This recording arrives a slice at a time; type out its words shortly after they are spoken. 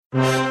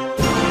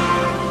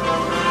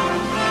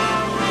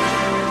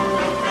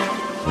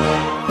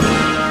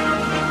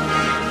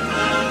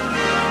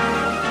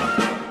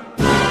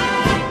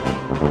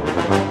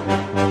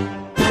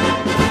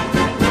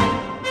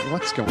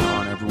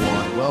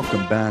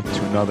Welcome back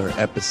to another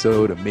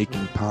episode of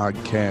Making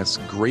Podcasts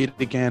Great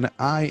Again.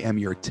 I am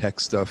your tech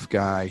stuff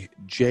guy,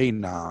 Jay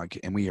Nog,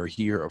 and we are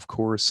here, of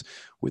course,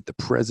 with the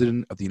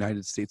President of the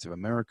United States of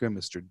America,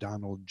 Mr.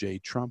 Donald J.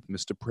 Trump.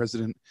 Mr.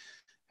 President,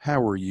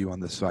 how are you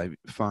on this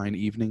fine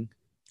evening?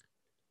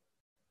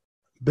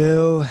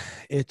 Bill,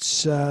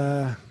 it's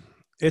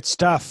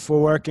tough. We're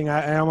working.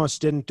 I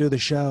almost didn't do the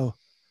show,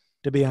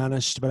 to be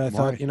honest, but I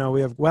thought,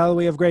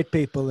 we have great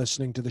people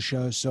listening to the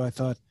show, so I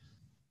thought,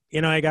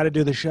 I got to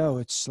do the show.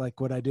 It's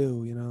like what I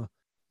do,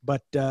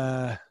 But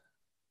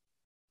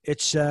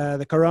it's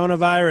the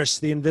coronavirus,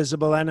 the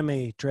invisible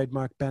enemy,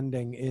 trademark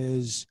pending,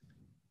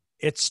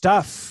 it's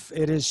tough.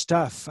 It is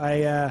tough.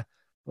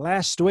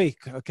 Last week,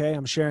 okay,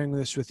 I'm sharing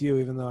this with you,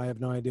 even though I have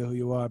no idea who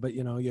you are, but,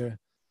 you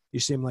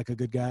seem like a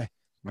good guy.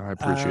 I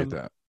appreciate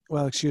that.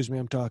 Well, excuse me,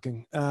 I'm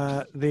talking.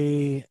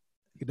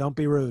 Don't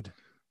be rude.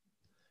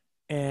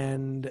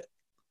 And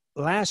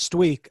last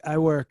week, I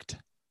worked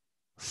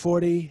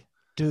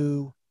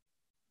 42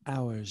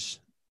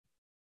 hours.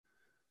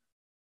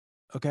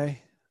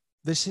 Okay?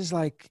 This is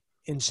like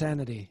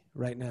insanity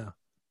right now.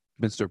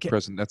 Mr.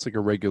 President, that's like a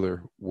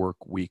regular work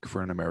week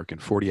for an American.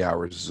 40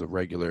 hours is a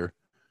regular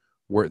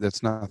work.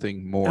 That's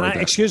nothing more.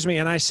 Excuse me,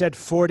 and I said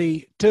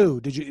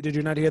 42. Did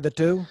you not hear the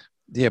two?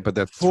 Yeah, but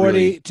that's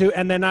 42, really...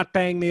 and they're not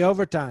paying me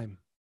overtime.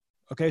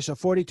 Okay, so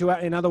 42.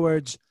 In other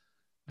words,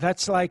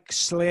 that's like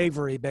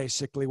slavery,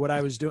 basically. What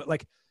I was doing,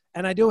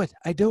 and I do it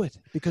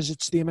because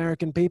it's the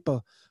American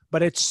people.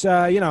 But it's,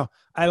 I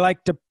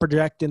like to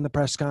project in the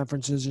press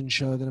conferences and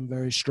show that I'm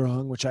very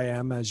strong, which I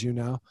am, as you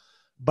know.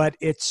 But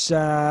it's,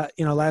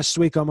 last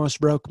week almost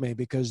broke me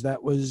because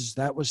that was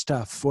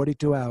tough.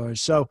 42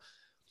 hours. So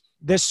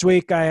this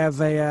week I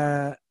have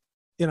I've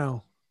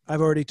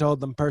already told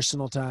them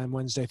personal time,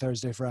 Wednesday,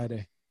 Thursday,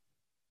 Friday.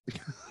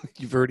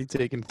 You've already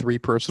taken 3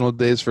 personal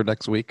days for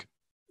next week?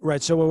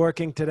 Right. So we're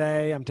working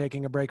today. I'm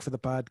taking a break for the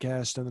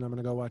podcast, and then I'm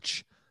going to go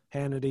watch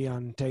Hannity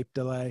on tape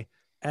delay.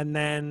 And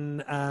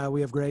then we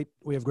have great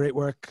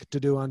work to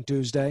do on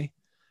Tuesday.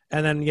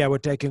 And then, we're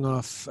taking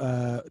off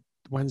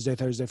Wednesday,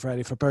 Thursday,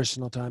 Friday for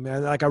personal time.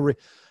 At the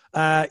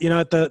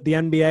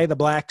NBA, the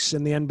blacks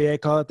in the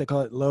NBA they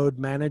call it load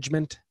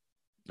management.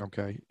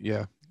 Okay.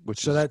 Yeah.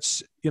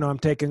 That's, I'm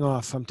taking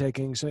off.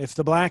 So if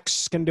the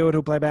blacks can do it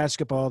who play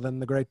basketball, then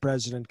the great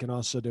president can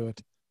also do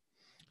it.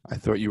 I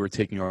thought you were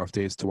taking off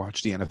days to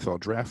watch the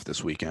NFL draft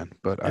this weekend,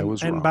 but I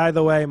was wrong. And by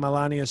the way,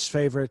 Melania's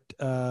favorite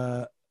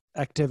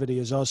activity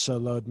is also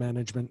load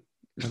management.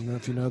 I don't know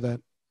if you know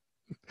that.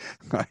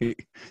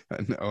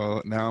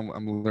 Now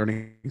I'm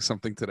learning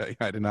something today.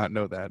 I did not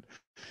know that.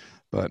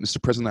 But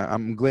Mr. President,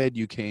 I'm glad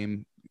you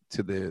came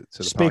to the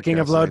Speaking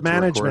podcast of load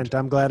management,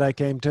 I'm glad I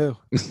came too.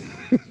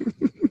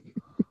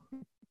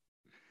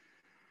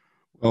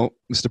 Well,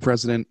 Mr.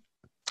 President,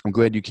 I'm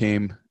glad you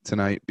came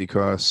tonight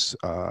because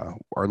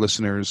our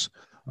listeners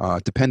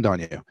depend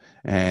on you,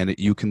 and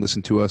you can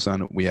listen to us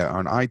on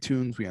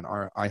iTunes, we on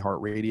our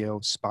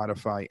iHeartRadio,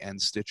 Spotify, and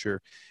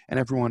Stitcher, and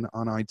everyone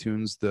on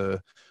iTunes.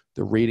 The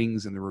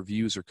ratings and the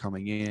reviews are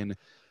coming in.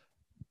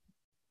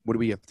 What do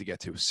we have to get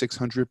to?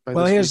 600 by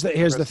well, this week,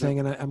 here's the thing,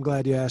 and I'm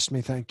glad you asked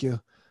me. Thank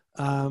you.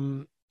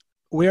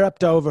 We're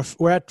at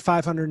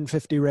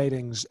 550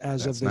 ratings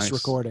as of this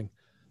recording.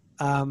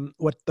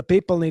 What the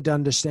people need to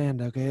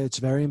understand, okay, it's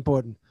very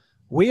important.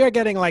 We are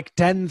getting like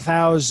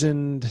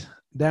 10,000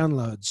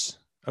 downloads,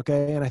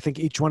 okay? And I think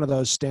each one of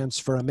those stands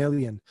for 1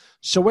 million.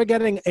 So we're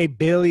getting 1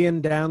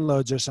 billion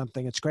downloads or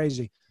something. It's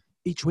crazy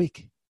each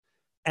week.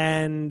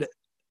 And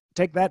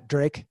take that,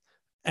 Drake.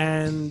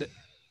 And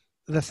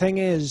the thing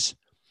is,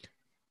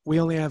 we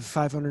only have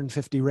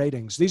 550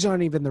 ratings. These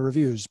aren't even the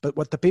reviews. But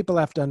what the people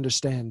have to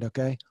understand,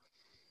 okay?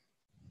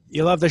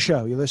 You love the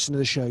show. You listen to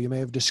the show. You may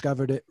have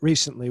discovered it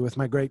recently with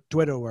my great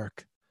Twitter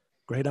work.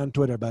 Great on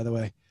Twitter, by the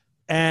way.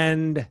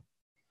 And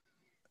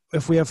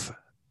if we have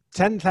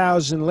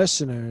 10,000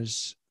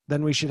 listeners,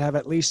 then we should have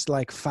at least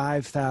like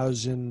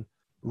 5,000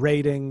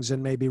 ratings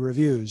and maybe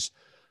reviews.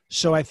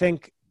 So I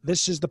think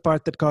this is the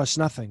part that costs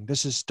nothing.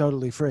 This is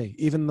totally free.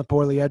 Even the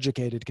poorly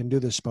educated can do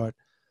this part.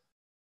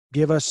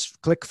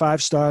 Click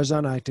 5 stars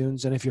on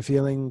iTunes. And if you're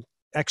feeling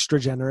extra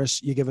generous,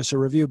 you give us a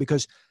review,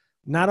 because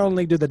not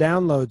only do the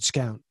downloads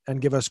count and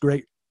give us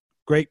great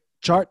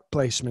chart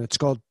placement, it's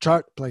called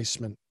chart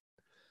placement,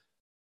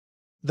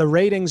 the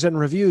ratings and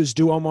reviews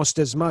do almost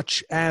as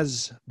much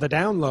as the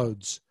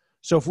downloads.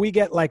 So if we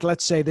get, like,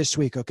 let's say this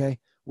week, okay,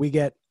 we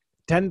get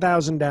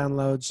 10,000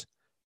 downloads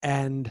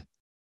and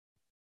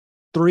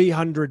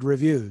 300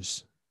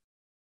 reviews,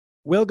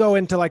 we'll go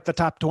into like the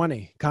top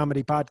 20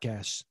 comedy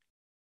podcasts.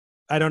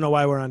 I don't know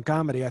why we're on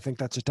comedy. I think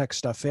that's a tech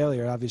stuff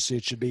failure. Obviously,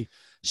 it should be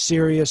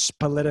serious,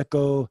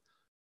 political,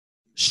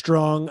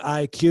 strong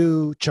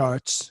IQ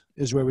charts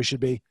is where we should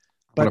be.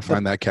 But I want to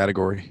find that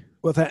category.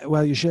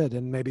 Well, you should,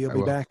 and maybe you'll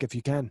be back if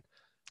you can.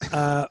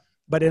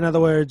 But in other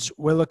words,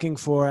 we're looking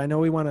for, I know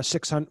we want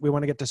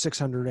to get to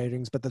 600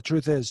 ratings, but the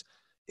truth is,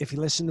 if you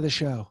listen to the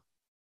show,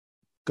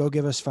 go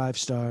give us 5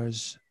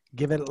 stars,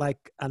 give it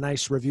like a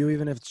nice review,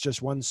 even if it's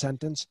just one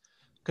sentence.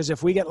 Because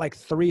if we get like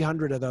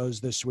 300 of those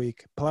this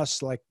week,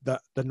 plus like the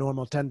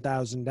normal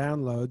 10,000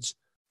 downloads,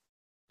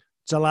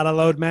 it's a lot of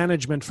load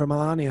management for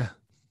Melania.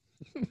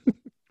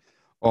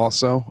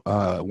 Also,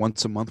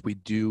 once a month, we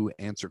do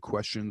answer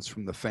questions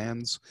from the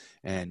fans,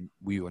 and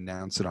we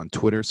announce it on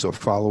Twitter. So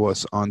follow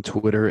us on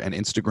Twitter and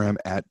Instagram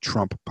at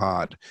Trump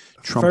Pod.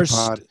 Trump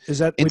Pod. Is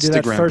that we do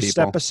that first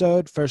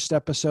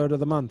episode of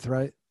the month,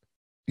 right?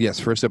 Yes,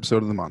 first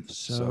episode of the month.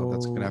 So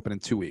that's going to happen in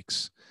 2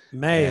 weeks.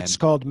 May. It's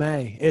called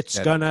May. It's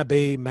gonna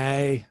be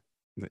May.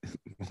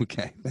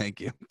 Okay, thank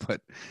you.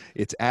 But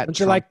it's at. Don't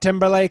you like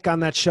Timberlake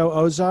on that show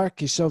Ozark?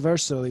 He's so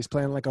versatile. He's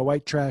playing like a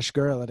white trash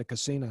girl at a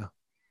casino.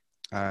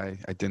 I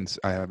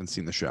haven't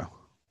seen the show.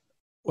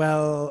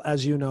 Well,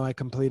 as you know, I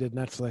completed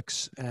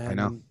Netflix, and I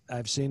know.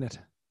 I've seen it.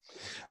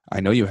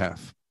 I know you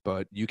have,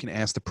 but you can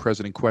ask the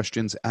president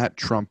questions at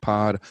Trump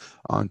Pod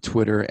on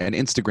Twitter and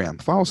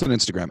Instagram. Follow us on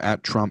Instagram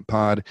at Trump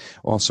Pod.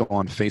 Also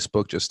on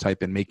Facebook, just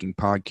type in Making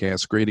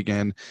Podcasts Great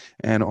Again.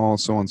 And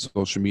also on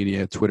social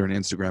media, Twitter and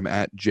Instagram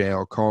at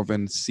JL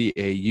Calvin,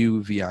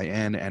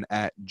 CAUVIN, and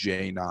at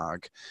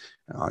JNog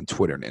on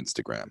Twitter and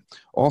Instagram.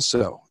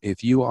 Also,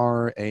 if you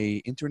are a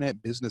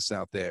internet business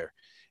out there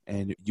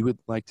and you would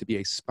like to be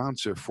a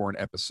sponsor for an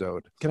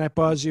episode. Can I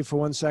pause you for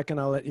 1 second?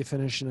 I'll let you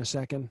finish in a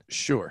second.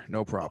 Sure,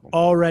 no problem.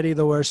 Already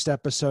the worst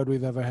episode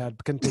we've ever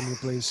had. Continue,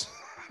 please.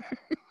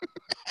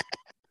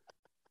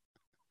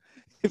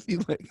 If you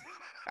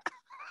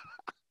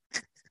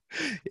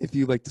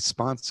like to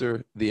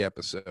sponsor the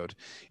episode,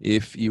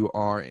 if you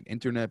are an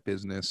internet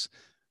business,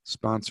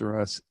 sponsor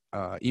us.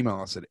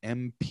 Email us at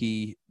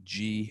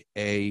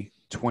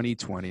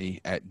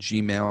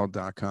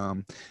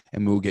mpga2020@gmail.com,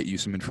 and we'll get you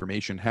some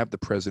information. Have the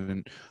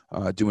president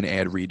do an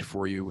ad read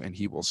for you, and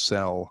he will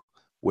sell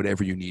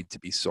whatever you need to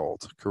be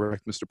sold.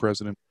 Correct, Mr.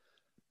 President?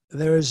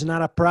 There is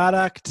not a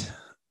product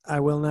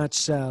I will not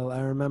sell. I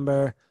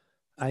remember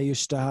I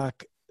used to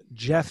hawk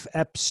Jeff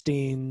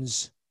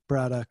Epstein's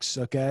products,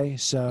 okay?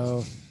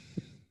 So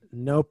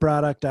no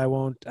product I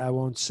won't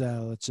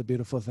sell. It's a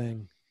beautiful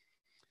thing.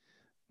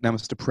 Now,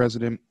 Mr.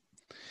 President,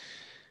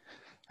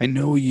 I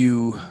know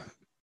you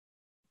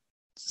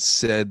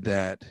said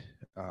that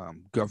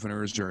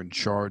governors are in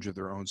charge of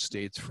their own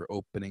states for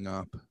opening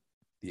up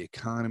the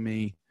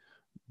economy.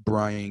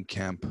 Brian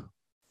Kemp,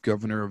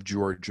 governor of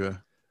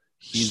Georgia,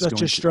 he's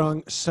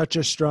such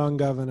a strong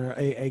governor,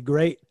 a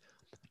great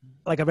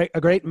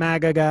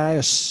MAGA guy,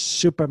 a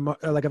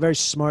very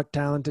smart,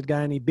 talented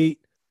guy, and he beat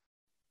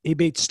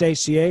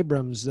Stacey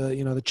Abrams,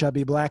 the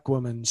chubby black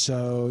woman.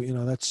 So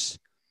that's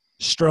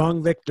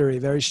strong victory,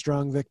 very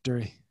strong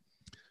victory.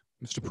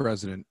 Mr.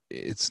 President,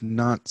 it's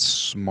not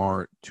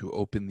smart to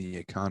open the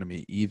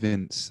economy.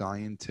 Even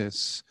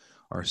scientists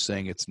are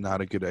saying it's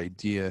not a good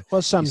idea.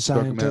 Well, some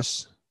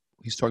scientists.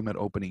 He's talking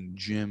about opening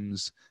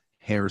gyms,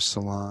 hair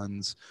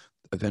salons,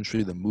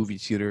 eventually the movie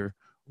theater,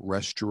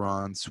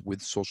 restaurants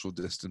with social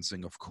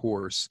distancing, of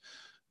course.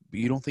 But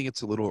you don't think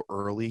it's a little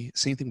early?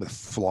 Same thing with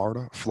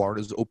Florida.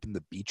 Florida's opened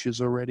the beaches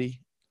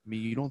already. I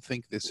mean, you don't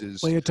think this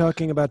is... Well, you're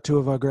talking about two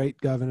of our great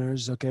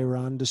governors, okay,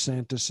 Ron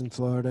DeSantis in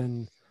Florida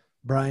and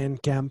Brian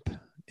Kemp,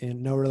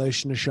 in no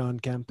relation to Shawn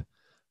Kemp,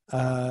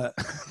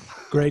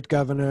 great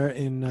governor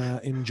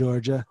in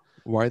Georgia.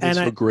 Why are they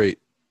so great?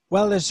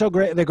 Well, they're so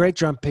great. They're great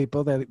Trump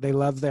people. They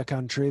love their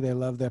country. They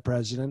love their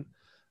president.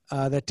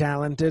 They're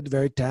talented,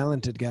 very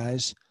talented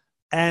guys.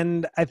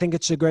 And I think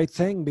it's a great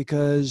thing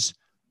because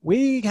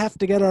we have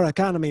to get our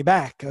economy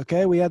back,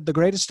 okay? We had the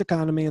greatest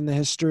economy in the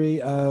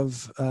history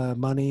of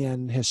money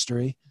and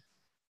history.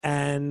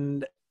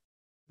 And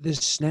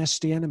this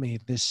nasty enemy,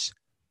 this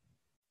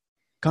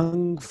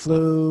Kung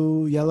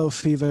flu, yellow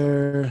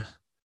fever,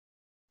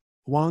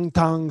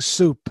 wonton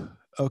soup,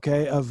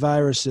 okay, of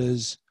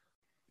viruses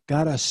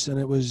got us, and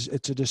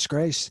it's a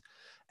disgrace.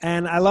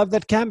 And I love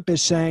that Kemp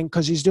is saying,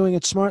 because he's doing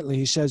it smartly,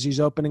 he says he's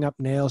opening up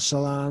nail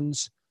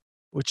salons,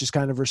 which is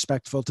kind of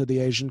respectful to the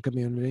Asian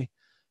community.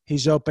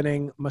 He's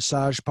opening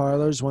massage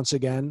parlors, once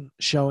again,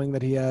 showing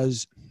that he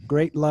has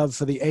great love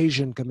for the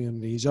Asian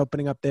community. He's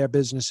opening up their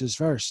businesses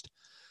first.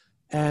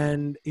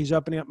 And he's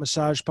opening up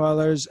massage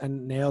parlors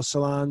and nail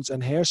salons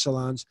and hair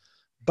salons,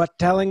 but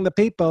telling the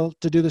people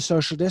to do the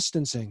social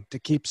distancing, to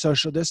keep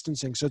social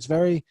distancing. So it's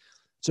a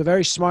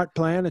very smart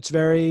plan. It's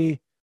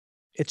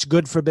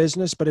good for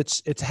business, but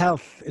it's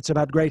health. It's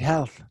about great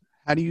health.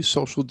 How do you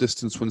social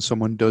distance when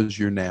someone does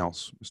your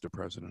nails, Mr.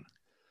 President?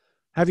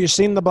 Have you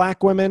seen the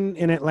black women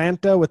in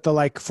Atlanta with the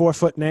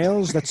 4-foot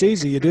nails? That's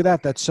easy. You do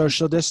that. That's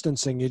social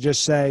distancing. You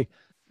just say,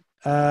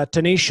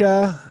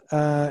 Tanisha,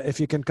 if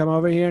you can come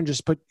over here and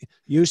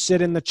you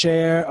sit in the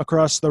chair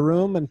across the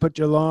room and put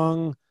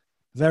your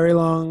very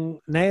long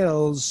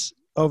nails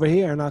over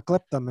here and I'll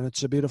clip them. And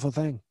it's a beautiful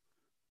thing.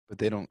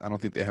 But I don't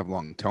think they have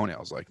long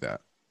toenails like that.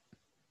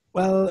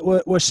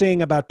 Well, we're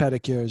seeing about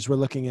pedicures. We're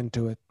looking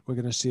into it. We're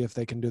going to see if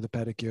they can do the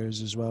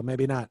pedicures as well.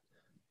 Maybe not.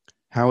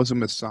 How is a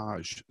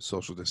massage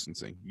social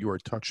distancing? You are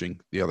touching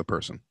the other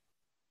person.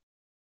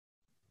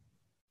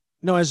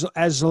 No,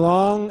 as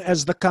long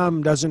as the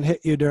cum doesn't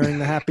hit you during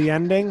the happy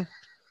ending,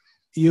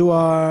 you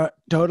are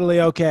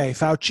totally okay.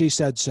 Fauci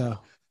said so.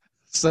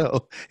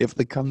 So if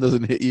the cum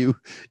doesn't hit you,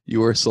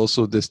 you are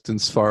social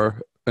distance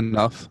far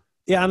enough.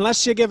 Yeah,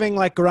 unless you're giving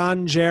like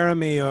Ron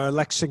Jeremy or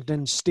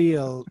Lexington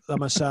Steele a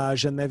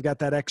massage and they've got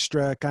that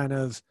extra kind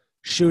of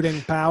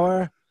shooting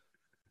power,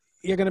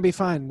 you're going to be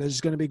fine.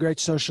 There's going to be great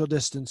social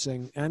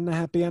distancing and a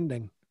happy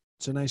ending.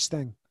 It's a nice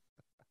thing.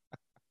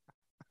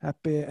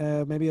 Happy,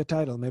 maybe a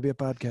title, maybe a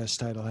podcast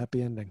title,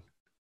 happy ending.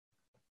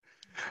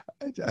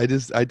 I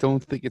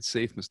don't think it's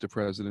safe, Mr.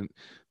 President.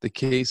 The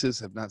cases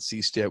have not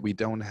ceased yet. We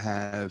don't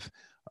have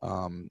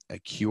a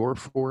cure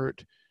for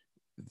it.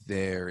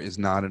 There is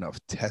not enough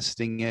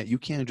testing yet. You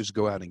can't just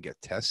go out and get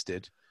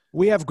tested.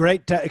 We have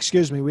great,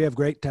 we have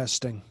great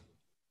testing.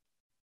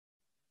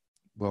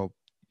 Well,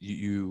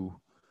 you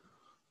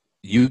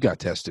got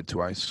tested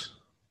twice.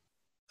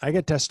 I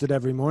get tested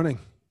every morning.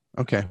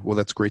 Okay, well,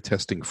 that's great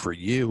testing for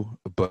you,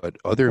 but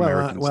other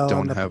Americans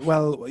don't have.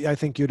 Well, I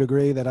think you'd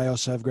agree that I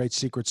also have great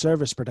Secret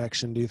Service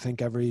protection. Do you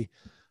think every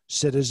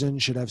citizen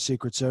should have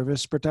Secret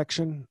Service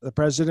protection? The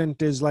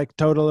president is like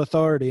total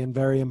authority and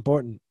very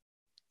important.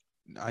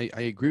 I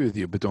agree with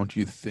you, but don't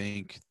you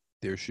think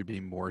there should be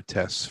more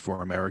tests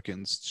for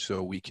Americans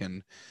so we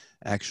can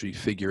actually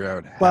figure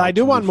out how Well, I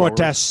do want more forward?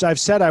 tests. I've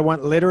said I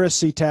want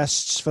literacy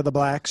tests for the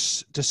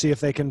blacks to see if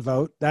they can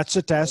vote. That's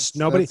a test.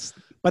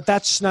 But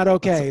that's not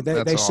okay.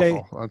 They say,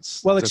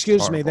 well,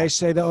 excuse me. They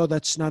say, oh,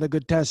 that's not a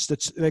good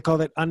test. They call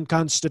it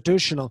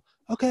unconstitutional.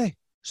 Okay,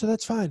 so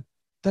that's fine.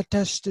 That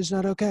test is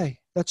not okay.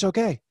 That's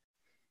okay.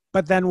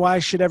 But then why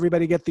should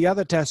everybody get the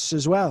other tests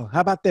as well?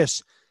 How about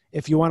this?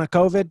 If you want a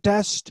COVID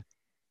test,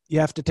 you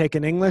have to take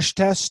an English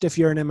test if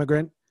you're an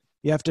immigrant.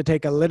 You have to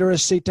take a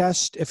literacy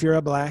test if you're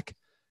a black.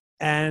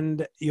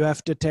 And you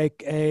have to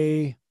take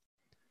a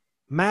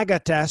MAGA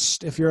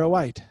test if you're a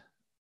white.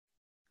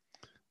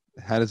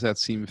 How does that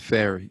seem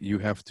fair? You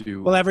have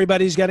to. Well,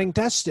 everybody's getting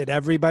tested.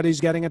 Everybody's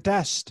getting a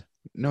test.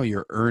 No,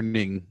 you're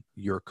earning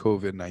your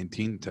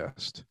COVID-19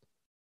 test.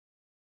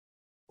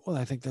 Well,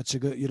 I think that's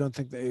you don't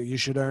think that you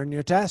should earn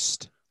your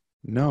test?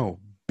 No,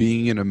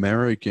 being an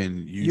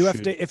American, you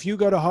have to. If you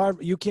go to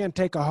Harvard, you can't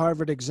take a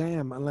Harvard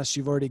exam unless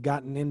you've already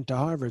gotten into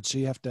Harvard. So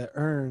you have to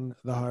earn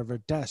the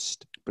Harvard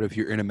test. But if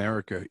you're in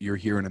America, you're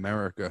here in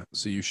America,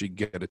 so you should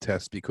get a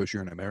test because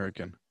you're an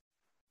American.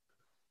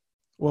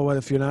 Well, what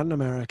if you're not an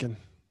American?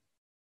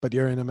 But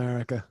you're in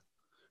America.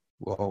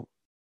 Well,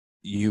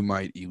 you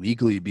might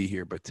illegally be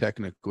here, but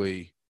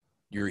technically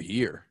you're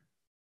here.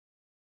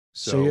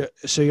 So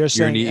you're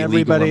saying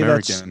everybody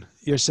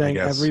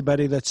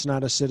everybody that's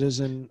not a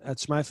citizen.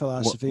 That's my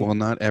philosophy. Well,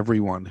 not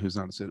everyone who's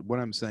not a citizen. What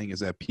I'm saying is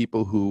that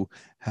people who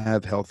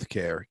have health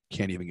care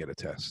can't even get a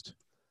test.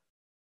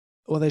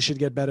 Well, they should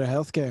get better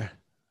health care.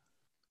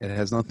 It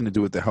has nothing to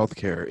do with the health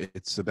care.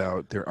 It's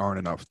about there aren't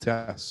enough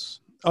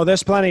tests. Oh,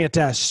 there's plenty of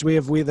tests.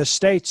 The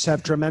states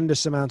have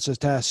tremendous amounts of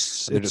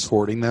tests. They're just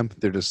hoarding them.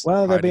 They're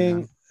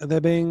being.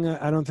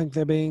 I don't think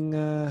they're being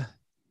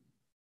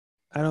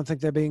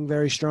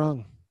very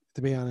strong,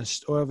 to be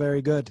honest, or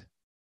very good.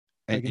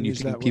 And you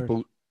think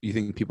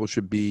people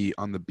should be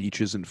on the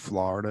beaches in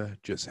Florida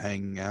just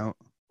hanging out?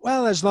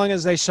 Well, as long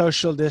as they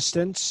social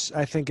distance,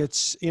 I think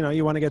it's,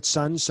 you want to get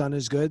sun. Sun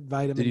is good.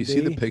 Vitamin D. Did you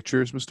see the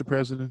pictures, Mr.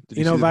 President?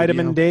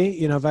 Vitamin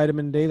D?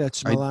 Vitamin D,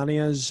 that's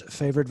Melania's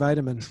favorite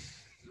vitamin.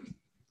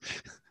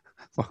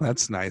 Well,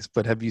 that's nice.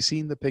 But have you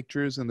seen the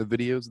pictures and the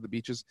videos of the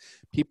beaches?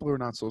 People are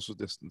not social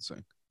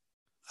distancing.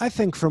 I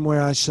think from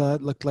where I saw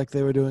it, looked like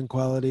they were doing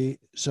quality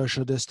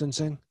social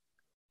distancing.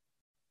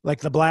 Like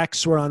the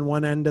blacks were on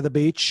one end of the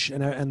beach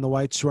and the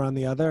whites were on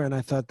the other. And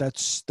I thought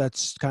that's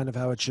kind of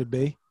how it should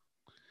be.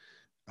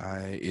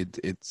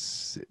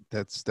 That's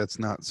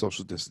not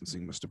social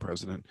distancing, Mr.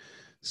 President.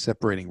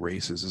 Separating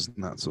races is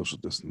not social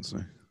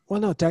distancing. Well,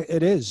 no,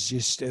 it is.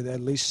 You stay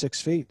at least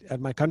 6 feet. At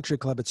my country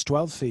club, it's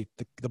 12 feet.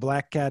 The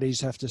black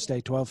caddies have to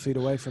stay 12 feet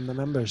away from the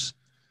members.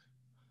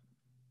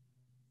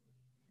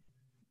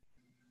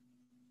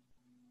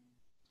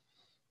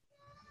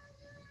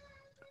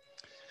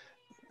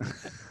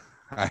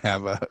 I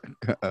have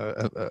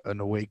an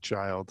awake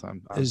child.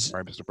 I'm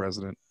sorry, Mr.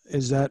 President.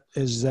 Is that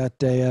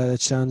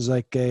it sounds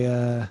like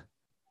is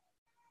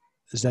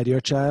that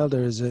your child,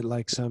 or is it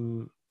like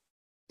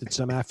did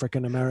some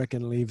African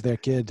American leave their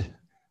kid?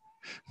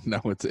 No,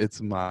 it's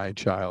my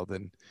child,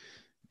 and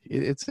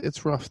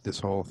it's rough, this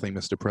whole thing,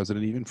 Mr.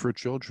 President, even for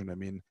children. I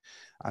mean,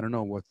 I don't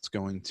know what's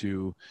going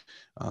to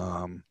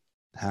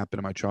happen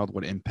to my child,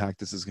 what impact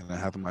this is going to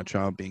have on my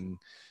child being.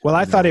 Well,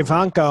 I thought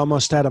Ivanka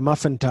almost had a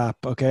muffin top.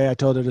 Okay, I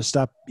told her to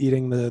stop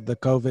eating the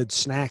COVID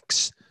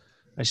snacks.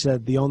 I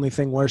said the only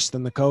thing worse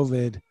than the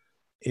COVID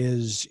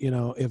is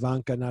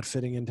Ivanka not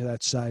fitting into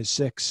that size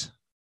 6.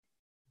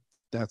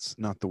 That's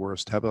not the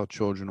worst. How about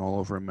children all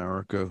over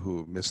America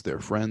who miss their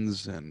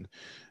friends and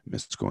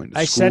miss going to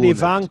school? I said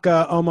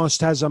Ivanka almost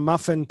has a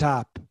muffin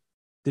top.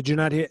 Did you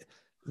not hear?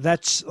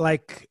 That's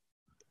like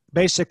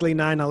basically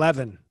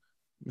 9/11.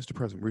 Mr.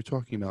 President, we're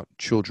talking about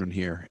children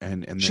here,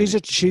 and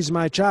she's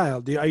my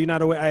child. Are you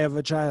not aware? I have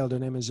a child. Her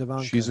name is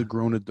Ivanka. She's a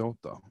grown adult,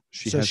 though.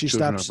 She has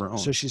children of her own.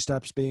 So she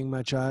stops being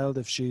my child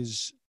if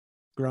she's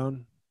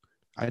grown.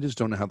 I just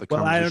don't know how the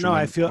Well, I don't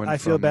conversation know. went I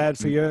feel from bad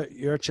for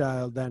your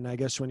child. Then I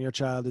guess when your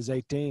child is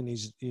 18,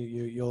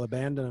 you'll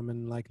abandon him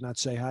and like not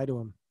say hi to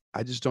him.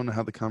 I just don't know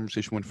how the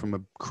conversation went from a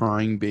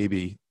crying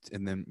baby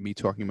and then me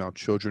talking about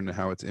children and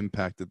how it's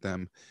impacted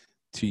them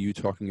to you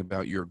talking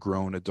about your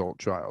grown adult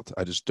child.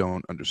 I just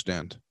don't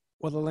understand.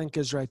 Well, the link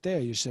is right there.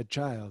 You said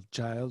child,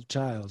 child,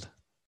 child.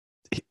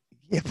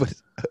 Yeah, but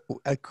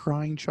a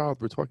crying child.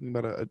 We're talking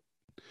about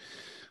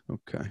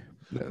okay.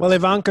 Well,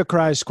 Ivanka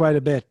cries quite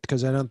a bit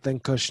because I don't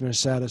think Kushner's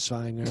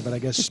satisfying her, but I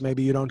guess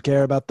maybe you don't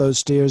care about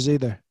those tears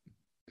either.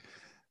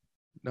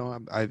 No,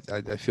 I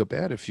feel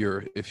bad if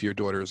your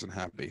daughter isn't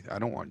happy. I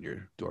don't want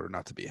your daughter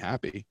not to be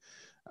happy.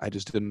 I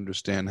just didn't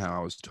understand how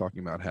I was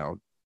talking about how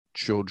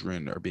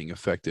children are being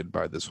affected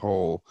by this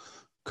whole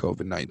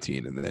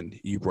COVID-19, and then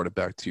you brought it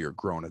back to your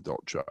grown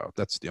adult child.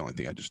 That's the only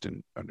thing I just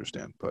didn't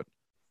understand. But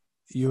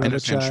you I have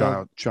understand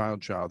a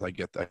child. I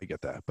get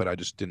that. But I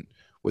just didn't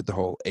with the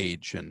whole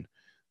age and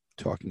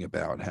talking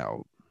about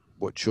how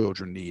what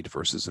children need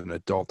versus an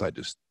adult. I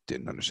just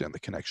didn't understand the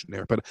connection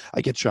there. But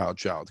I get child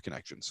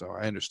connection, so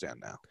I understand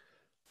now.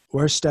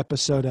 Worst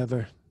episode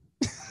ever.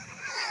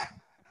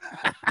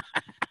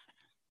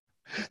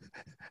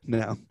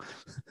 Now,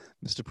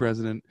 Mr.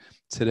 President,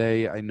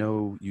 today I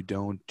know you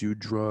don't do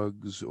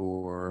drugs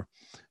or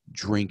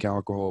drink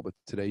alcohol, but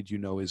today, do you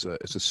know, is a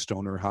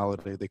stoner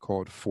holiday. They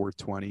call it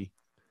 420.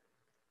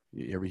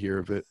 You ever hear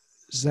of it?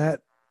 Is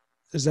that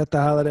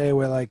the holiday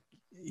where like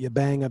you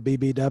bang a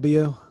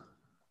BBW,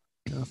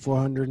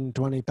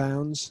 420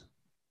 pounds?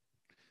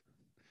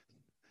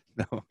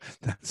 No,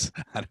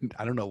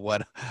 I don't know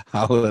what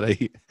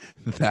holiday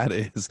that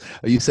is.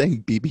 Are you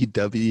saying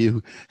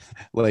BBW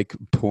like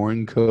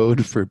porn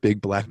code for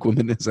big black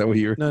women? Is that what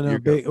you're? No,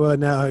 big. Well,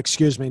 no,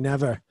 excuse me,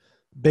 never.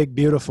 Big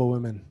beautiful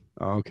women.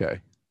 Okay,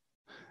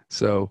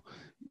 so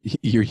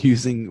you're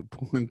using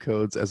porn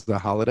codes as the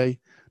holiday?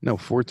 No,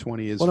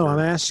 420 is. Well, no, I'm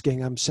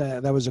asking. I'm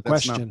saying that was a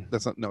question.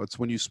 That's not. No, it's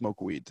when you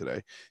smoke weed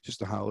today.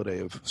 Just a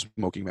holiday of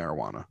smoking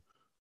marijuana.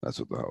 That's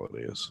what the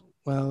holiday is.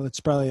 Well, it's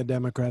probably a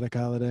Democratic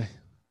holiday.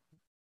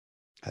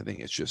 I think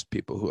it's just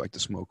people who like to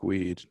smoke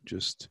weed,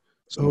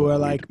 who are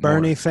like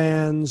Bernie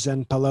fans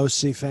and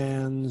Pelosi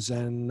fans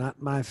and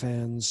not my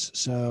fans.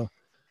 So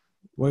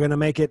we're going to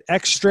make it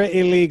extra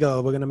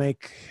illegal. We're going to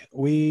make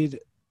weed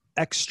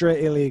extra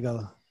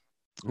illegal.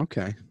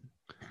 Okay.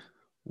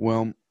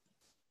 Well,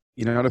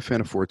 you're not a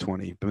fan of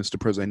 420, but Mr.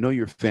 President, I know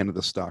you're a fan of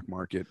the stock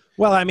market.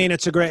 Well, I mean,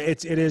 it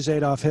is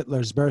Adolf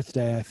Hitler's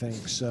birthday, I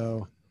think.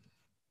 So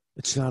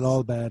it's not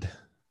all bad.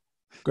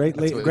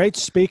 Great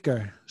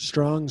speaker,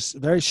 strong,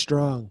 very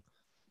strong.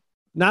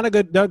 Not a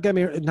good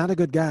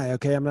guy.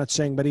 Okay, I'm not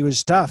saying, but he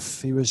was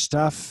tough. He was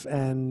tough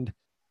and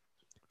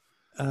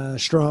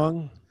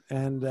strong,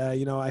 and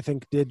I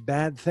think did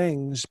bad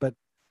things. But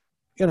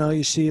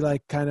you see,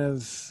 like, kind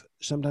of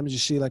sometimes you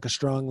see like a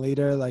strong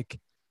leader, like,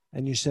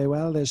 and you say,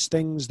 well, there's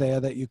things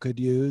there that you could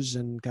use,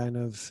 and kind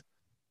of,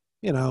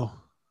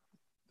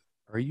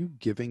 Are you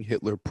giving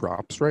Hitler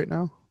props right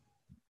now?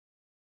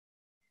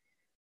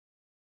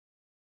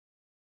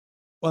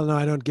 Well, no,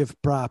 I don't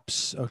give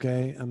props.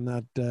 Okay, I'm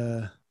not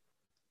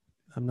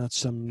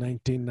some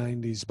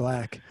 1990s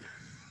black,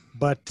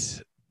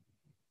 but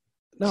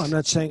no, I'm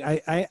not saying.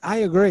 I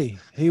agree.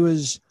 He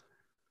was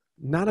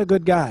not a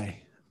good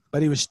guy,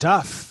 but he was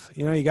tough.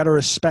 You got to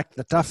respect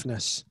the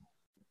toughness.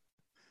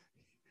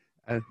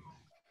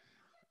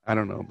 I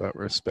don't know about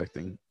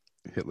respecting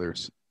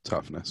Hitler's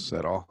toughness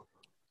at all,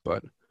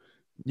 but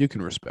you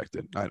can respect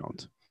it. I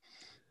don't.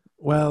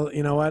 Well,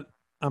 you know what?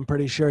 I'm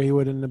pretty sure he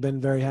wouldn't have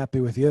been very happy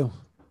with you.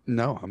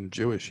 No, I'm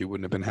Jewish. He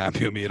wouldn't have been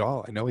happy with me at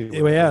all. I know he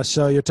would. Well, yeah,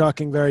 so you're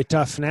talking very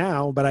tough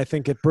now, but I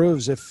think it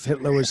proves if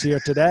Hitler was here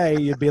today,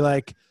 you'd be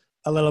like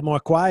a little more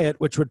quiet,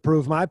 which would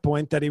prove my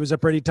point that he was a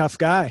pretty tough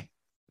guy.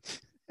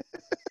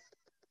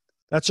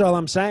 That's all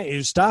I'm saying. He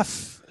was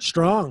tough,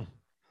 strong.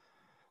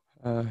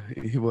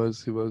 He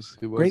was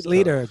great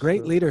leader,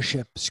 great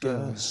leadership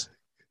skills.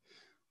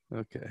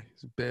 Okay,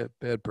 he's a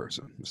bad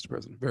person, Mr.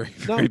 President. Very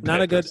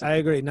not a good. Person. I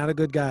agree, not a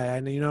good guy.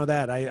 And you know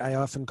that I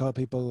often call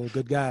people a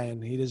good guy,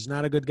 and he is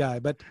not a good guy,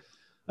 but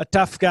a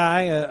tough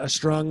guy, a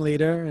strong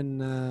leader,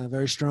 and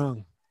very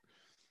strong.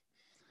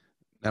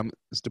 Now,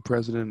 Mr.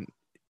 President,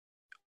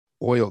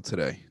 oil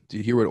today. Do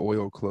you hear what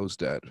oil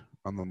closed at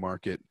on the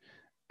market?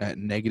 At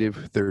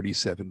negative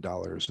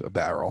 $37 a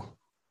barrel.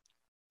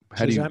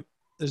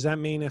 Does that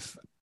mean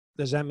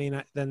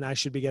then I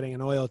should be getting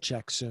an oil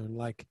check soon?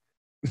 Like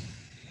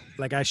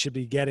I should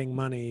be getting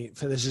money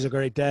for this is a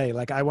great day.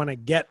 Like I want to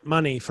get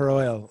money for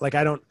oil. Like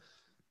I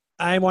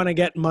want to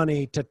get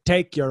money to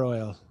take your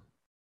oil.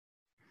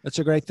 That's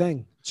a great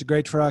thing. It's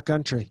great for our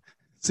country.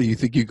 So you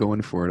think you go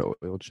in for an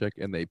oil check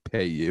and they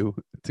pay you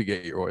to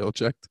get your oil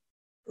checked?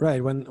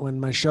 Right. When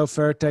my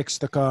chauffeur takes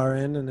the car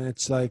in and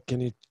it's like,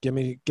 can you give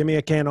me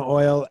a can of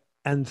oil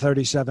and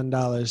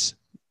 $37?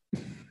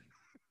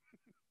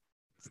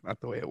 It's not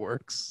the way it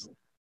works.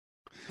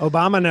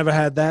 Obama never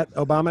had that.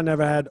 Obama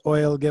never had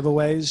oil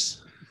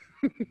giveaways.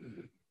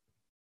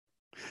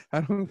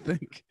 I don't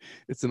think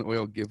it's an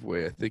oil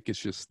giveaway. I think it's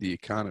just the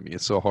economy.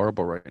 It's so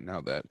horrible right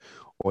now that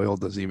oil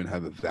doesn't even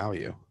have a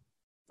value.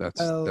 That's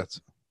Well,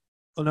 that's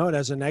well, no, it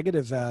has a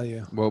negative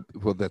value. well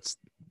that's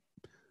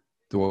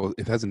well,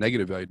 if it has a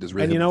negative value, does it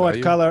really And have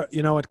a value?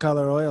 you know what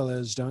color oil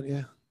is, don't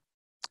you?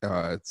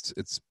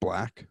 It's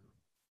black.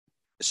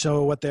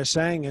 So what they're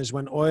saying is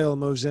when oil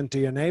moves into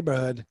your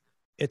neighborhood,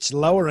 it's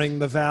lowering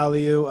the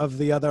value of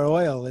the other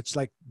oil. It's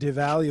like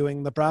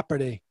devaluing the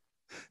property.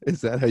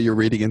 Is that how you're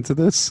reading into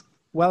this?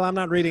 Well, I'm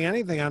not reading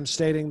anything. I'm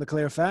stating the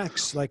clear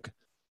facts. Like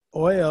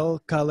oil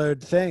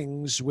colored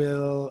things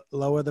will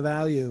lower the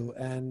value,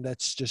 and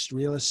that's just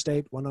real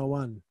estate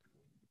 101.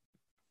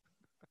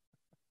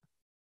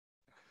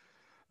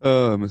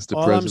 Oh, Mr.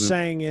 All I'm President.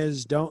 saying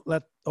is don't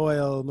let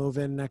oil move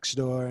in next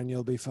door and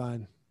you'll be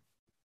fine.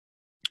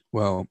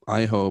 Well,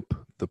 I hope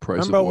the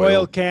price Remember of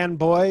Oil oil. Can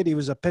Boyd? He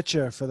was a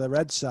pitcher for the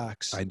Red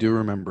Sox. I do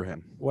remember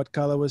him. What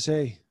color was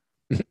he?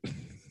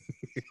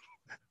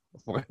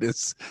 Why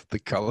does the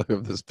color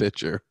of this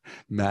picture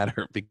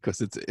matter?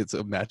 Because it's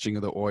a matching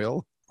of the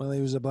oil. Well,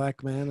 he was a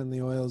black man and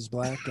the oil's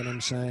black, and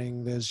I'm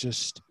saying there's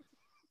just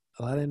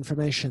a lot of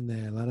information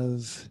there, a lot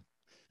of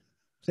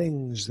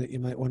things that you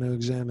might want to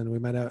examine. We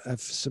might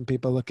have some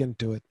people look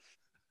into it.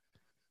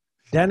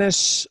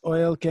 Dennis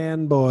Oil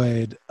Can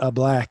Boyd, a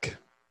black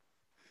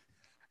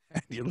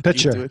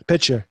pitcher.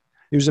 Pitcher.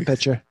 He was a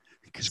pitcher.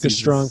 He's a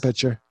strong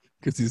pitcher.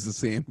 Because he's the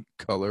same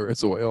color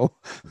as oil.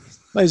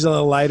 Well, he's a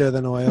little lighter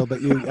than oil, but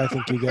I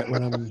think you get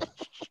what I'm.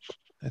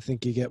 I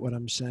think you get what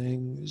I'm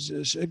saying.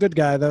 He's a good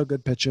guy, though.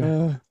 Good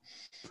pitcher.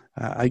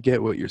 I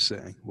get what you're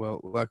saying. Well,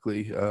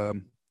 luckily,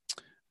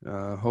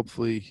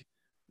 hopefully,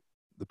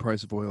 the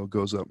price of oil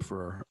goes up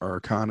for our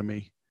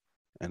economy,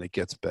 and it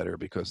gets better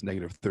because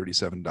negative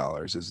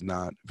 $37 is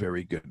not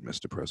very good,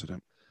 Mr.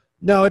 President.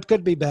 No, it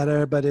could be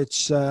better, but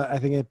it's. I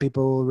think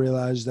people will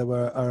realize that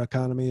our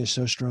economy is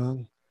so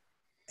strong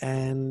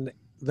and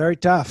very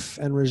tough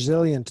and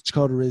resilient. It's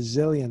called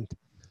resilient.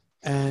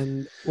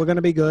 And we're going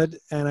to be good.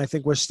 And I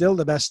think we're still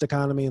the best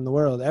economy in the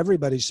world.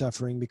 Everybody's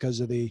suffering because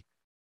of the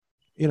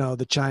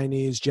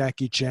Chinese,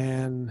 Jackie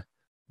Chan,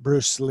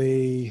 Bruce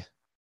Lee,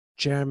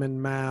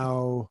 Chairman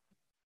Mao,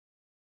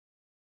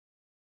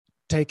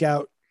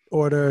 takeout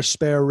order,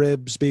 spare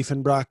ribs, beef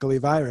and broccoli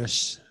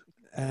virus.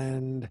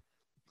 And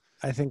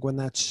I think when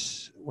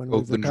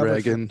Golden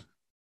Dragon.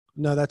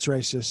 No, that's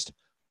racist.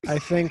 I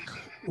think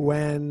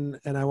and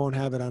I won't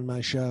have it on my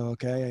show,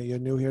 okay? You're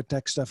new here,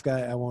 tech stuff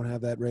guy. I won't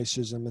have that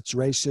racism. It's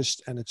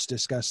racist and it's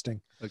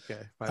disgusting. Okay,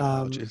 my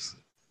apologies.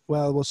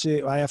 Well, we'll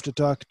see. I have to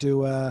talk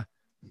to.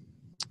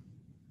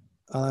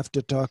 I'll have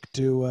to talk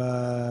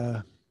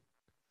to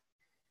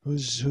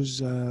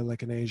who's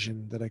like an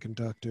Asian that I can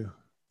talk to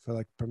for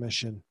like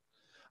permission.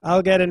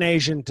 I'll get an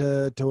Asian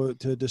to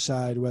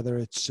decide whether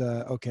it's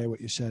okay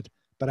what you said.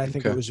 But I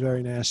think it was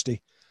very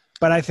nasty.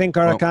 But I think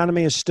our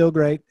economy is still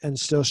great and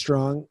still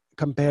strong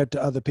compared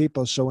to other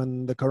people. So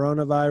when the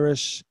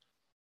coronavirus,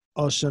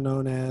 also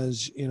known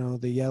as,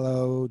 the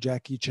yellow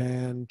Jackie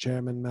Chan,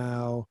 Chairman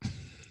Mao,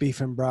 beef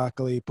and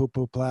broccoli,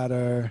 poo-poo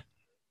platter,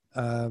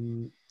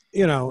 the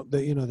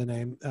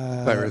name.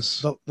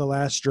 Virus. The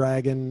last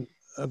dragon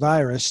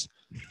virus.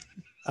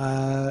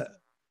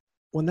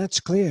 When that's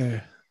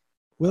clear,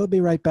 we'll be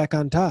right back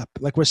on top.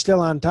 Like we're still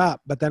on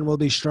top, but then we'll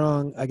be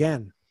strong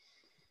again.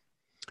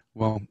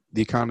 Well,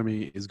 the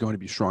economy is going to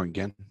be strong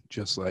again,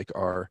 just like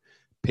our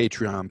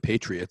Patreon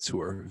patriots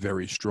who are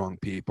very strong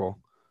people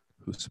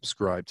who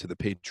subscribe to the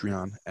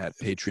Patreon at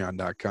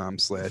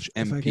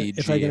patreon.com/MPGA.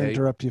 If I can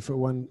interrupt you for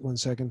one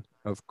second.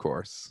 Of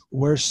course.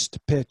 Worst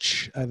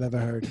pitch I've ever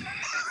heard.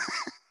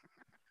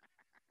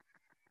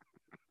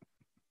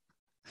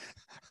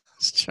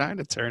 Trying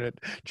to turn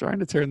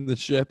the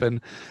ship,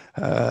 and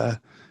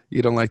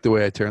you don't like the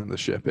way I turn the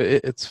ship.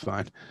 It's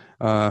fine.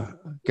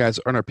 Guys,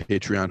 on our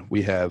Patreon,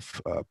 we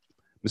have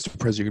Mr.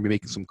 President, you're going to be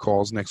making some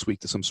calls next week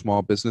to some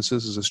small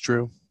businesses. Is this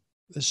true?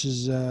 This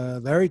is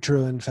very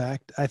true, in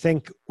fact. I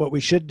think what we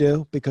should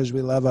do, because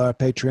we love our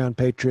Patreon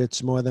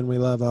patriots more than we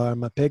love our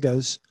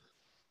Mapigas,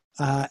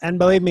 and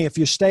believe me, if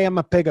you stay a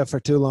Mapiga for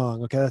too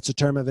long, okay, that's a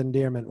term of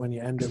endearment when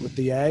you end it with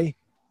the A.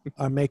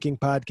 Our Making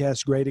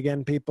Podcasts Great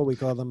Again people, we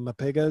call them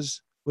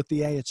Mapigas. With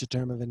the A, it's a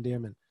term of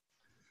endearment.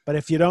 But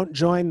if you don't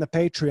join the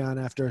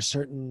Patreon after a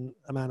certain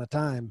amount of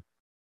time,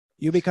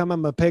 you become a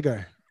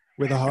Mapigger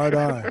with a hard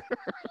R.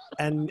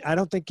 And I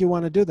don't think you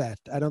want to do that.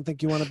 I don't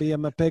think you want to be a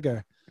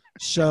Mapigger.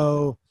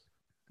 So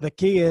the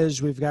key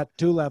is we've got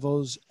 2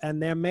 levels,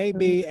 and there may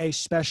be a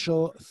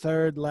special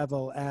 3rd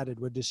level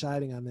added. We're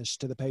deciding on this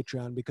to the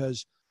Patreon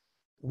because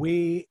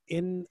we,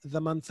 in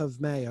the month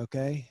of May,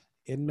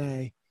 in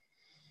May,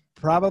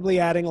 probably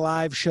adding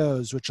live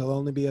shows, which will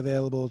only be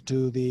available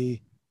to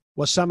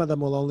some of them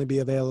will only be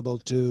available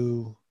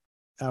to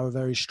our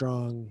very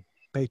strong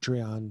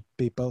Patreon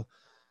people.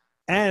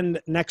 And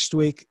next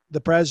week,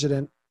 the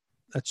president,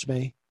 that's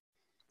me,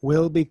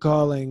 will be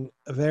calling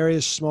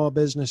various small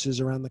businesses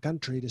around the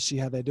country to see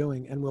how they're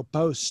doing. And we'll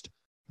post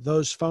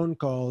those phone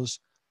calls,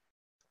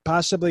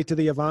 possibly to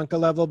the Ivanka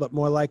level, but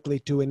more likely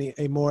to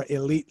a more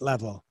elite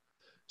level.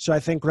 So I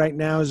think right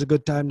now is a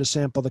good time to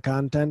sample the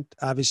content.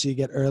 Obviously, you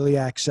get early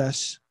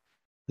access.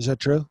 Is that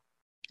true?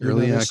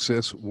 Early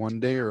access, 1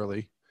 day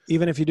early.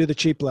 Even if you do the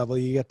cheap level,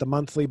 you get the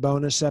monthly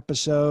bonus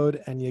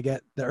episode and you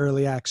get the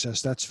early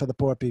access. That's for the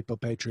poor people,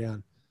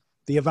 Patreon.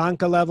 The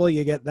Ivanka level,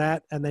 you get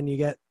that, and then you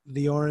get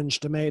the orange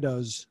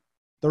tomatoes.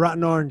 The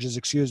rotten oranges,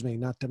 excuse me,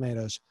 not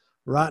tomatoes.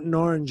 Rotten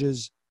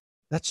oranges,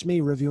 that's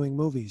me reviewing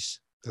movies.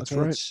 That's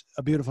right. It's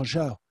a beautiful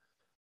show.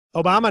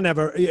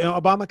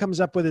 Obama comes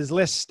up with his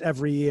list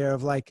every year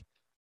of like,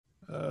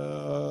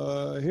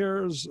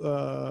 here's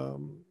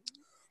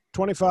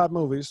 25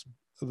 movies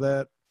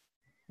that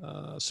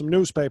some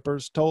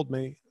newspapers told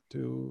me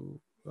to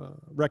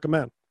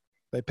recommend.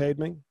 They paid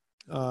me.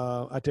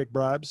 I take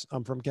bribes.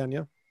 I'm from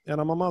Kenya,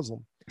 and I'm a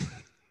Muslim.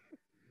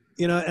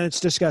 And it's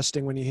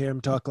disgusting when you hear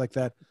him talk like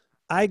that.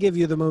 I give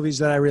you the movies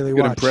that I really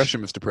watch. Good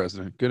impression, Mr.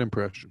 President. Good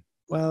impression.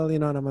 Well,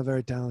 I'm a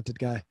very talented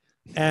guy.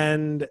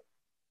 And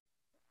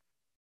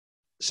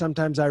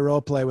sometimes I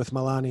role play with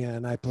Melania,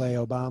 and I play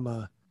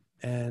Obama,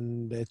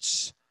 and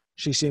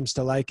she seems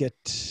to like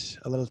it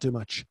a little too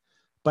much.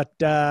 But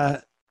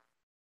what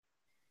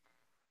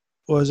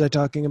was I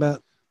talking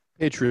about?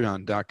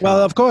 Patreon.com. Well,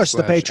 of course,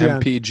 the Patreon.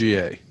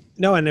 MPGA.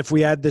 No, and if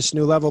we add this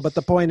new level, but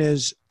the point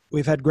is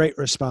we've had great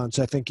response.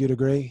 I think you'd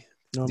agree.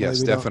 Normally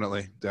yes,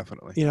 definitely.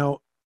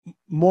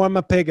 More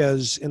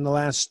Mapigas in the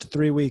last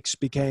 3 weeks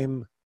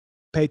became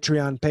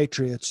Patreon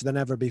patriots than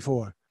ever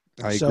before.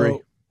 I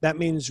agree. That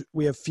means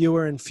we have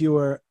fewer and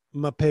fewer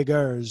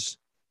Mapigers.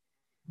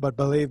 But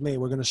believe me,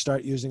 we're going to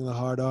start using the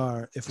hard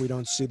R if we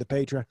don't see the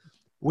Patreon.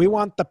 We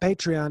want the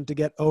Patreon to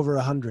get over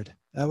 100.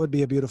 That would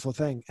be a beautiful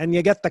thing. And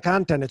you get the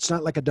content. It's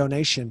not like a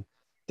donation.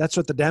 That's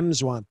what the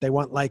Dems want. They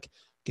want like,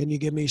 can you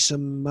give me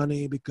some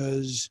money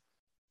because,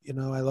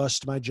 I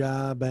lost my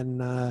job and,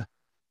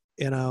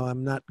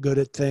 I'm not good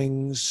at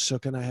things. So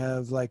can I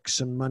have like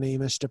some money,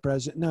 Mr.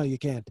 President? No, you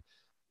can't.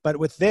 But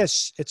with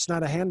this, it's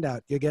not a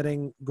handout. You're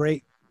getting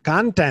great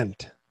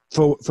content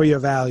for your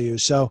value.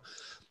 So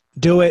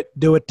do it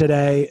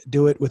today,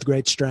 do it with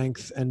great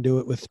strength, and do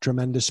it with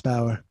tremendous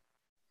power.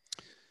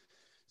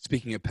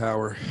 Speaking of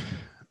power,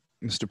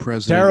 Mr.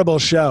 President. Terrible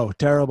show.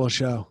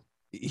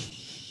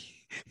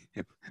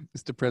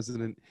 Mr.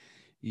 President,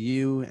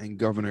 you and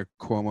Governor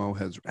Cuomo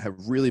have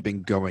really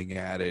been going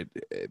at it.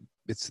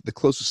 It's the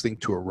closest thing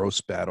to a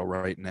roast battle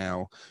right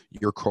now.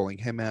 You're calling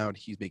him out.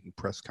 He's making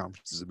press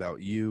conferences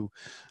about you.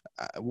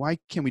 Why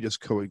can't we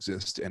just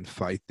coexist and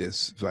fight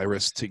this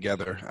virus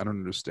together? I don't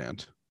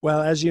understand.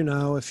 Well, as you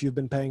know, if you've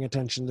been paying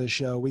attention to the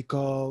show, we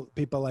call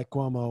people like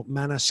Cuomo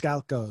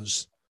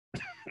maniscalcos,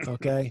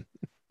 okay?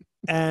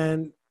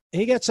 And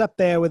he gets up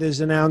there with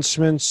his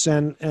announcements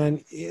and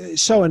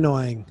it's so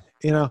annoying,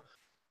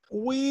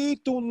 We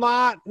do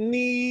not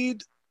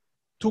need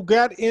to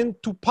get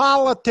into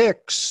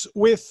politics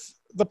with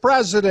the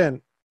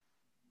president.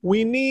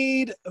 We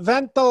need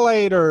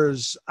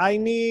ventilators. I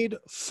need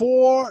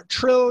 4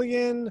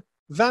 trillion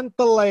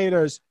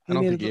ventilators. I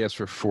don't think he asked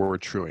for 4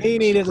 trillion. He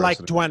needed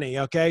like 20,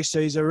 okay? So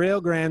he's a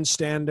real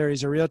grandstander.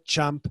 He's a real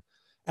chump.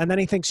 And then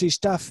he thinks he's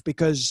tough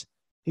because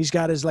he's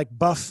got his like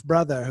buff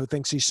brother who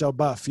thinks he's so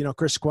buff.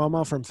 Chris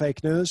Cuomo from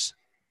Fake News?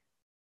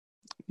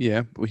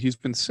 Yeah, well, he's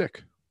been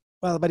sick.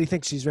 Well, but he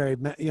thinks he's very,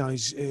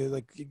 he's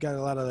like he got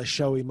a lot of the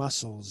showy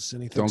muscles,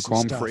 and he thinks Don't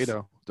call him tough.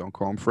 Fredo. Don't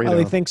call him Fredo. Well,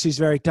 he thinks he's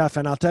very tough,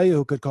 and I'll tell you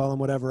who could call him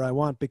whatever I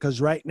want, because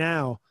right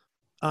now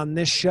on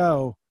this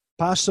show,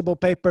 possible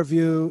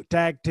pay-per-view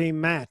tag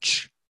team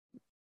match.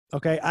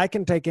 Okay, I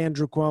can take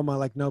Andrew Cuomo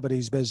like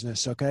nobody's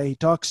business. Okay, he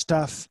talks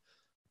tough,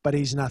 but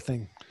he's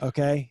nothing.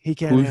 Okay, he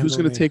can't. Who's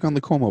going to take on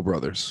the Cuomo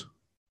brothers?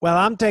 Well,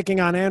 I'm taking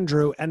on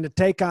Andrew, and to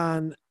take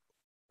on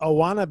a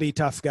wannabe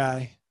tough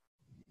guy.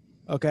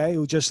 Okay,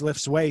 who just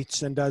lifts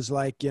weights and does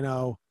like,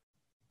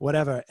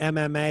 whatever,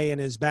 MMA in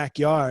his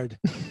backyard.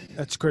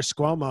 That's Chris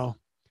Cuomo.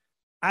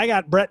 I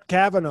got Brett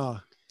Kavanaugh.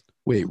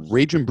 Wait,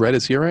 Raging Brett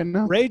is here right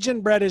now?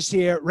 Raging Brett is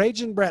here.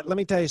 Raging Brett, let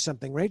me tell you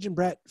something. Raging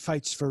Brett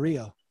fights for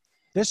real.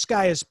 This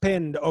guy has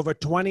pinned over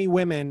 20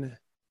 women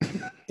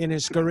in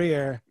his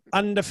career,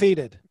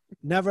 undefeated,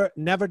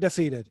 never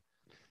defeated.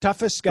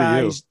 Toughest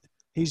guy.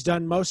 He's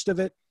done most of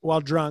it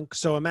while drunk.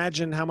 So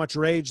imagine how much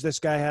rage this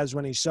guy has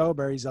when he's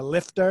sober. He's a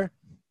lifter.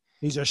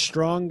 He's a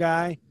strong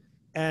guy.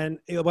 And,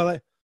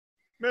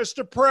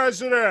 Mr.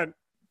 President.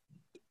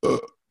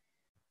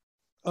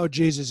 Oh,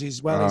 Jesus.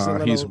 He's a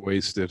little. He's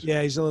wasted.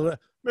 Yeah, he's a little.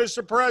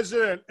 Mr.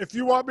 President, if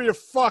you want me to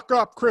fuck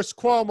up Chris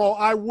Cuomo,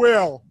 I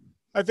will.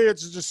 I think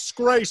it's a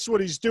disgrace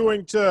what he's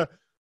doing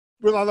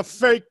with all the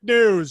fake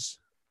news.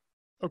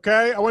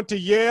 Okay? I went to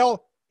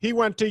Yale. He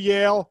went to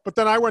Yale. But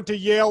then I went to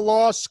Yale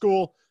Law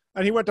School,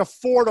 and he went to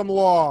Fordham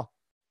Law.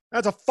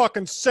 That's a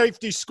fucking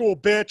safety school,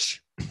 bitch.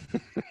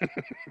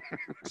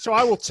 So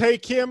I will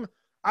take him.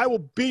 I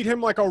will beat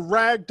him like a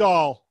rag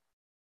doll.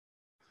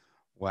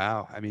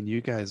 Wow. I mean, you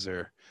guys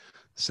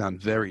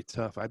sound very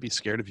tough. I'd be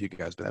scared of you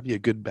guys, but that'd be a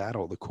good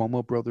battle. The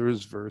Cuomo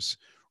brothers versus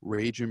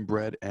Raging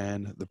Brett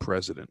and the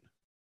president.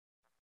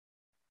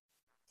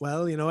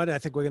 Well, you know what? I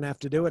think we're going to have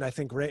to do it. I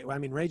think,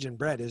 Raging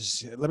Brett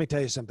is, let me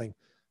tell you something.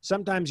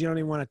 Sometimes you don't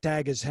even want to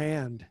tag his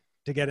hand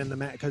to get in the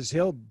match because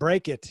he'll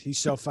break it. He's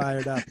so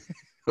fired up.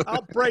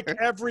 I'll break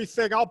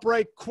everything. I'll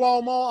break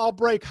Cuomo. I'll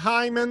break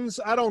Hyman's.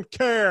 I don't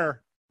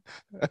care.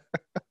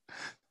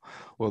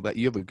 Well, that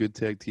you have a good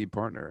tag team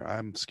partner.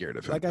 I'm scared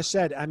of him. Like I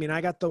said, I mean,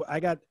 I got,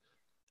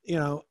 you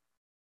know,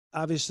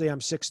 obviously I'm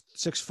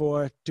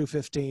 6'4",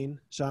 215,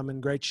 so I'm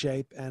in great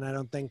shape, and I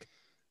don't think,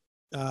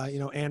 you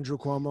know, Andrew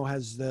Cuomo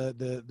has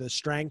the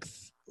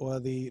strength or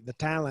the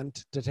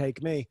talent to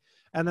take me.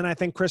 And then I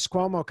think Chris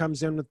Cuomo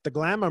comes in with the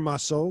glamour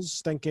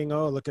muscles, thinking,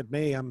 "Oh, look at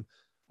me! I'm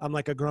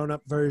like a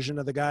grown-up version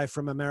of the guy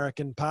from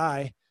American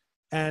Pie."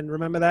 And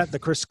remember that, the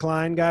Chris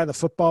Klein guy, the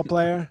football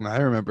player? I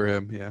remember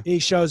him, yeah. He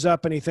shows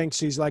up and he thinks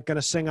he's like going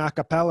to sing a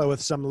cappella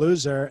with some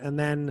loser. And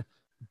then,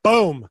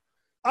 boom,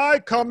 I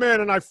come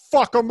in and I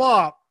fuck him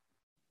up.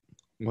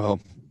 Well,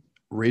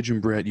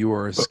 Raging Brett, you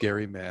are a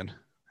scary man.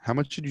 How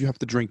much did you have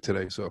to drink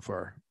today so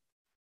far?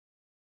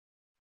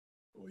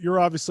 You're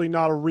obviously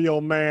not a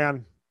real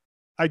man.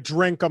 I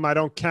drink them. I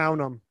don't count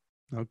them.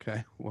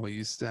 Okay. Well,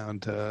 you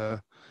sound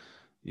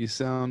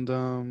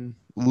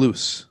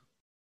loose,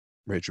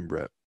 Raging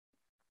Brett.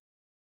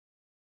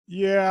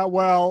 Yeah,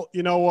 well,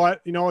 you know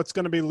what? You know what's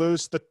going to be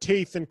loose? The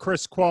teeth in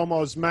Chris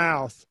Cuomo's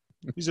mouth.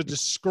 He's a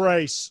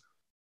disgrace.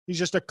 He's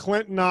just a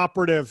Clinton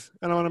operative,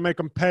 and I want to make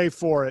him pay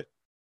for it.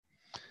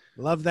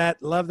 Love that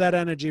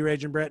energy,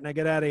 Raging Brett. Now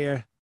get out of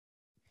here.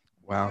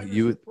 Wow,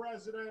 Mr.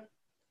 President.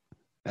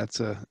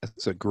 That's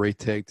a great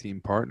tag team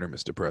partner,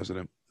 Mr.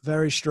 President.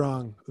 Very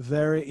strong.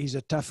 He's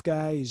a tough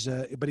guy.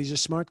 But he's a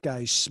smart guy.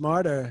 He's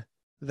smarter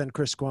than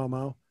Chris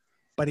Cuomo,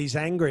 but he's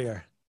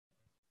angrier.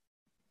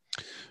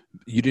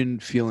 You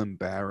didn't feel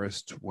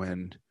embarrassed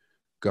when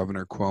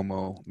Governor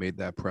Cuomo made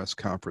that press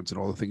conference and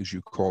all the things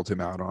you called him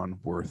out on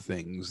were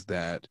things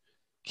that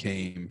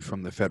came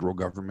from the federal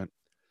government?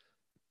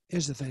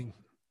 Here's the thing.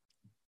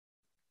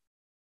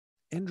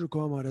 Andrew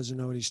Cuomo doesn't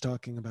know what he's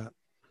talking about.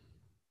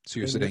 So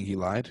you're saying he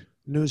lied?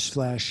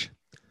 Newsflash.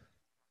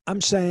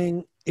 I'm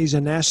saying he's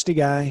a nasty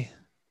guy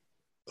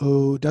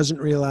who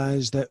doesn't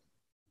realize that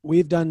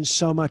we've done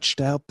so much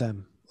to help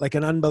them, like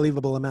an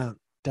unbelievable amount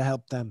to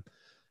help them.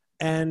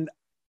 And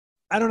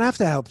I don't have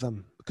to help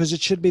them because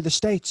it should be the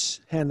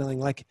states handling,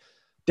 like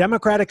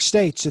democratic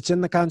states. It's in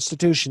the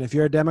Constitution. If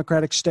you're a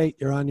democratic state,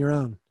 you're on your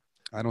own.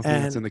 I don't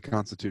think it's in the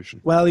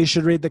Constitution. Well, you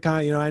should read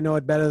I know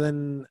it better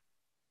than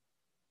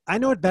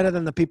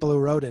the people who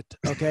wrote it.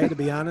 Okay, to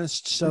be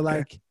honest. So, Okay.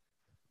 like,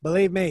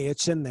 believe me,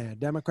 it's in there.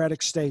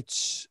 Democratic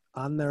states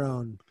on their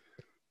own.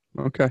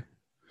 Okay.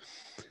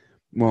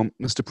 Well,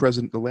 Mr.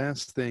 President, the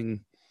last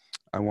thing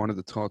I wanted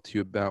to talk to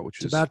you about,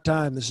 which It's about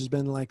time. This has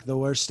been like the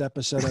worst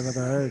episode I've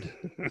ever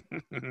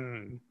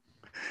heard.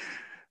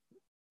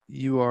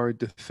 You are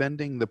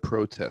defending the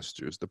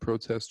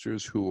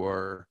protesters who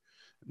are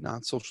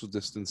not social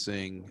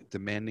distancing,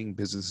 demanding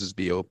businesses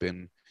be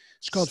open.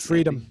 It's called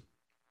freedom.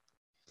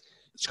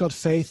 It's called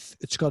faith.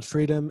 It's called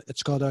freedom.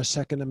 It's called our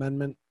Second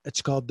Amendment.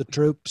 It's called the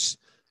troops.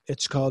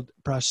 It's called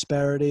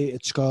prosperity.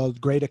 It's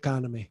called great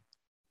economy.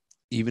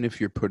 Even if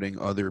you're putting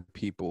other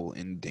people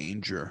in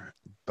danger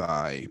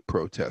by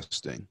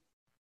protesting.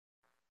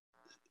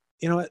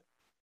 You know what?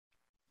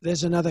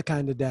 There's another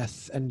kind of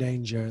death and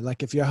danger.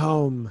 Like if you're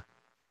home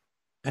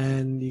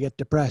and you get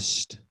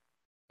depressed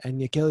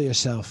and you kill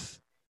yourself,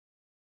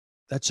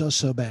 that's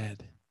also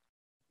bad.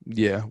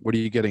 Yeah. What are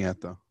you getting at,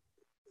 though?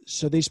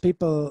 So these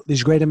people,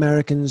 these great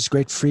Americans,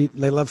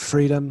 they love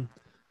freedom.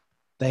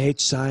 They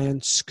hate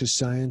science because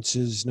science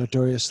is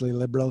notoriously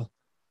liberal.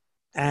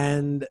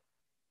 And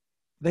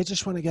they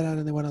just want to get out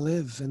and they want to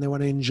live and they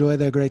want to enjoy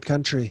their great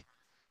country.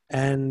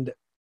 And,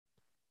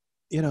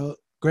 you know,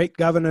 great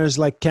governors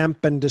like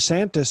Kemp and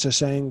DeSantis are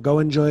saying, go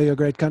enjoy your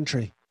great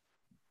country.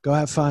 Go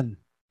have fun.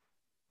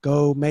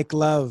 Go make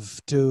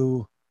love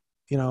to,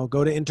 you know,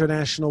 go to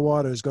international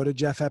waters. Go to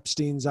Jeff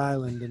Epstein's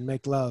island and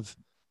make love.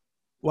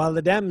 While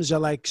the Dems are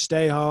like,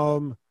 stay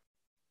home,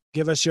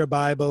 give us your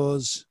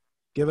Bibles,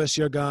 give us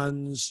your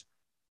guns,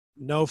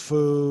 no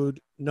food,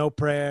 no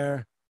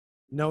prayer,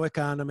 no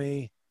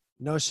economy,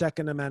 no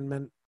Second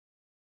Amendment,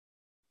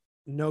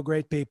 no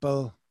great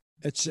people.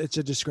 It's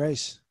a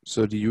disgrace.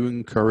 So do you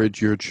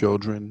encourage your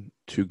children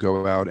to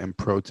go out and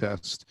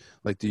protest?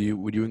 Like,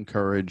 would you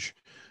encourage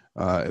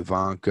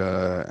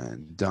Ivanka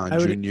and Don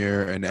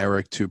Jr. and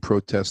Eric to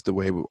protest the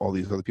way all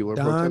these other people are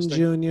protesting?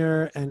 Don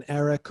Jr. and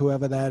Eric,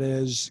 whoever that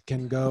is,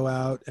 can go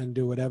out and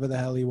do whatever the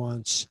hell he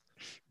wants.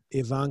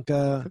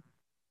 Ivanka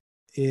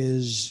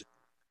is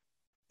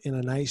in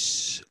a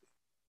nice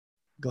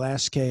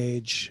glass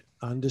cage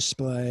on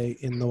display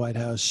in the White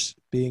House,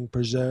 being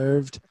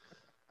preserved,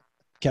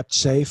 kept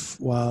safe,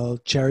 while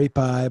Cherry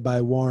Pie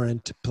by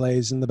Warrant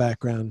plays in the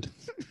background.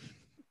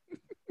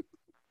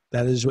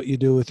 That is what you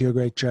do with your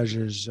great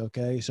treasures,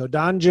 okay? So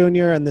Don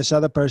Jr. and this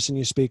other person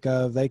you speak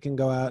of, they can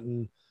go out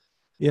and,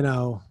 you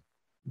know,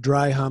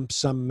 dry hump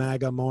some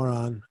MAGA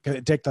moron.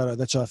 Okay, take that out.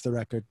 That's off the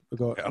record. We'll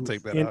go. Yeah, I'll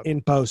take that out.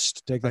 In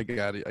post. Take that. I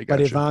got it.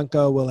 But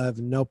Ivanka will have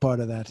no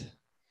part of that.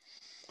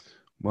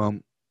 Well,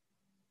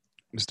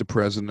 Mr.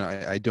 President,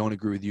 I don't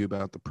agree with you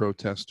about the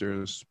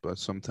protesters, but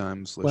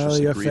sometimes let's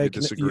just agree to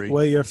disagree.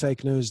 Well, you're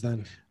fake news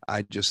then.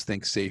 I just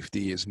think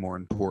safety is more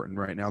important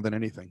right now than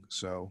anything.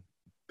 So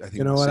I think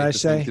You know the what I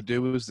safest thing say? to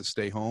do is to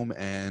stay home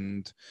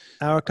and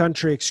Our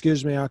country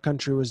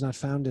was not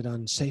founded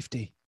on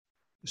safety.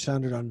 It was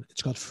founded on,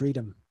 it's called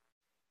freedom.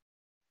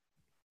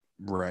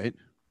 right.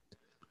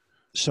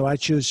 So I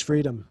choose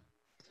freedom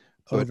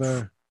But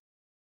over.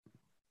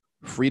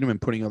 freedom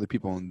and putting other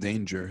people in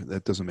danger,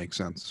 that doesn't make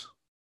sense.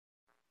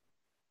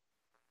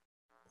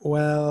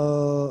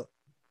 Well,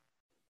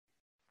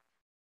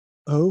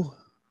 who?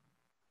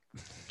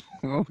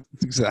 Well,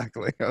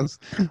 exactly.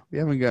 We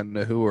haven't gotten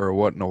a who or a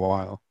what in a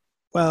while.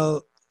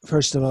 Well,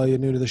 first of all, you're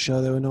new to the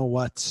show. There were no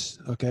whats.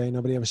 Okay.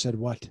 Nobody ever said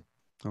what.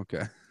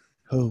 Okay.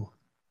 Who.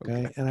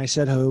 Okay. Okay. And I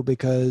said who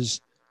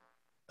because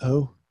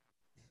who?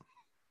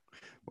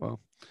 Well,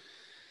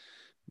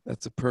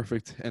 that's a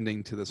perfect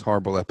ending to this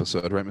horrible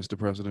episode, right, Mr.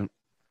 President?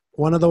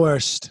 One of the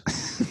worst.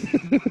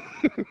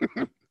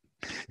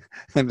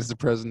 And Mr.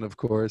 President, of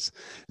course,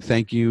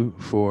 thank you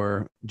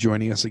for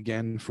joining us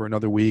again for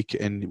another week.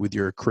 And with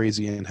your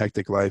crazy and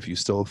hectic life, you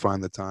still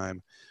find the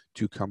time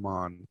to come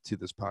on to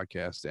this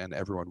podcast, and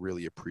everyone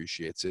really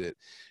appreciates it.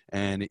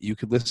 And you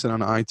could listen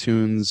on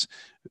iTunes,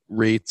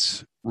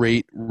 rate,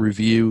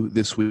 review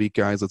this week,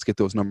 guys. Let's get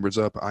those numbers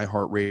up.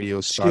 iHeartRadio,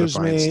 Excuse Spotify,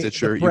 and me.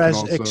 Stitcher. You can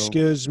also,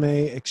 Excuse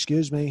me.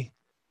 Excuse me.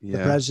 The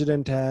yeah,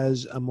 president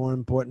has a more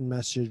important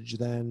message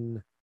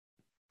than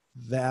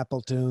the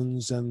Apple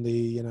Tunes and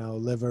the,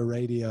 liver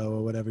radio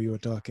or whatever you were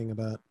talking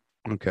about.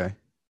 okay.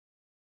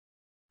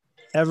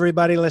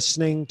 Everybody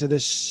listening to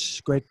this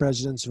great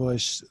president's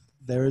voice,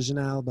 there is an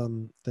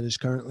album that is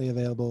currently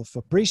available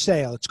for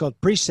pre-sale. It's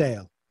called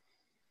pre-sale.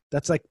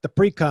 That's like the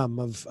pre-cum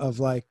of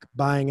like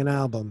buying an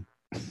album.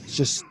 It's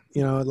just,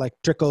 it like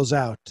trickles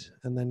out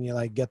and then you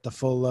like get the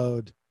full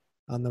load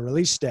on the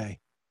release day.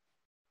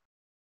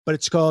 But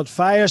it's called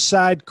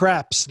Fireside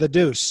Craps, The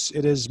Deuce.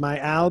 It is my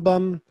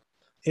album.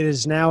 It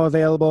is now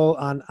available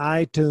on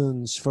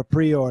iTunes for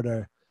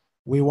pre-order.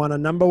 We won a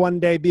 #1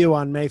 debut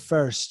on May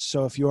 1st.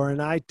 So if you're an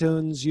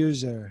iTunes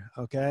user,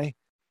 okay,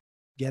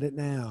 get it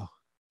now.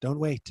 Don't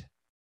wait.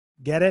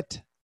 Get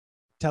it.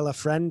 Tell a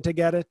friend to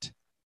get it.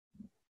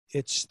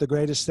 It's the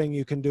greatest thing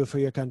you can do for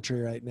your country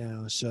right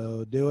now.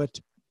 So do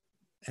it.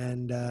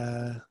 And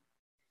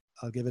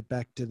I'll give it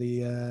back to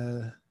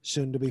the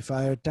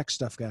soon-to-be-fired tech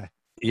stuff guy.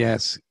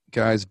 Yes,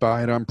 guys,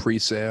 buy it on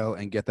pre-sale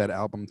and get that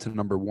album to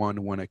 #1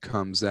 when it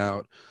comes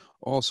out.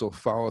 Also,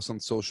 follow us on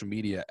social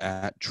media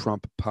at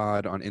Trump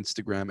Pod on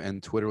Instagram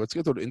and Twitter. Let's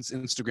get those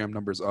Instagram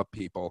numbers up,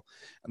 people.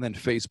 And then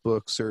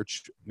Facebook,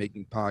 search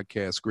Making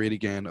Podcasts Great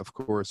Again, of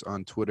course,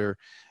 on Twitter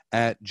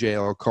at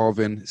JL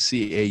Calvin,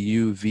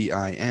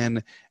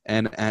 CAUVIN,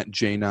 and at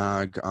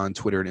JNog on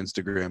Twitter and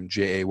Instagram,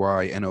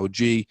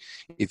 JAYNOG.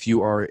 If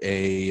you are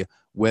a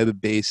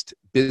web-based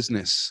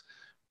business,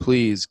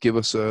 please give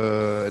us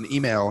an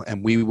email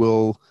and we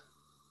will.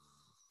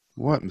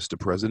 What, Mr.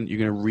 President? You're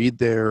going to read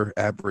their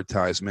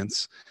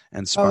advertisements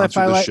and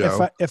sponsor the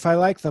show. If I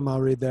like them,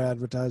 I'll read their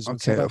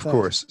advertisements. Okay, of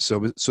course. So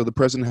the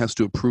president has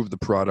to approve the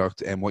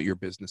product and what your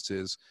business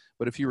is.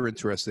 But if you're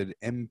interested,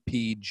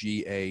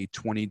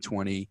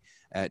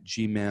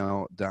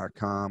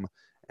 mpga2020@gmail.com,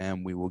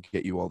 and we will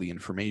get you all the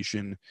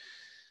information.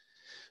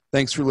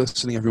 Thanks for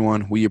listening,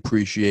 everyone. We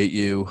appreciate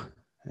you.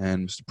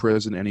 And Mr.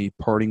 President, any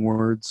parting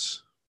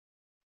words?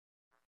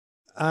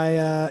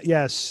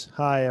 Yes.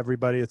 Hi,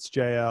 everybody. It's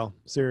JL.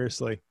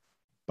 Seriously,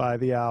 buy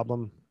the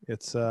album.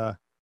 It's a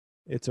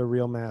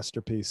real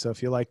masterpiece. So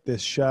if you like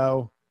this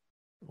show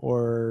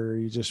or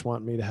you just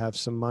want me to have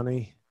some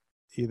money,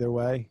 either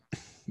way,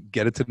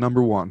 get it to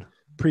 #1.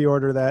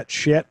 Pre-order that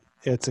shit.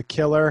 It's a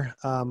killer.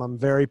 I'm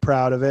very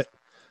proud of it.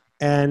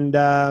 And,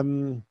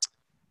 other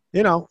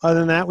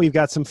than that, we've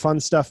got some fun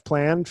stuff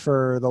planned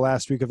for the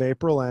last week of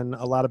April and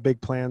a lot of big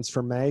plans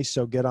for May.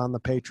 So get on the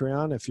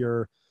Patreon if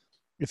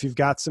you've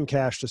got some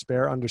cash to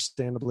spare,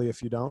 understandably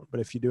if you don't, but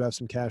if you do have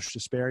some cash to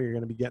spare, you're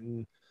going to be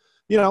getting,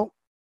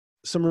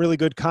 some really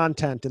good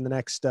content in the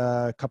next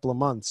couple of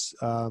months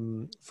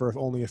for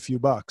only a few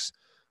bucks.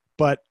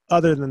 But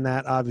other than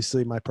that,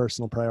 obviously my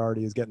personal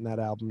priority is getting that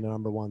album to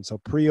 #1. So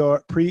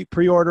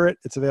pre-order it.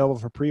 It's available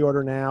for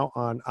pre-order now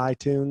on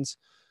iTunes.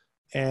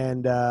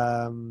 And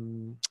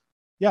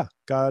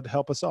God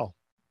help us all.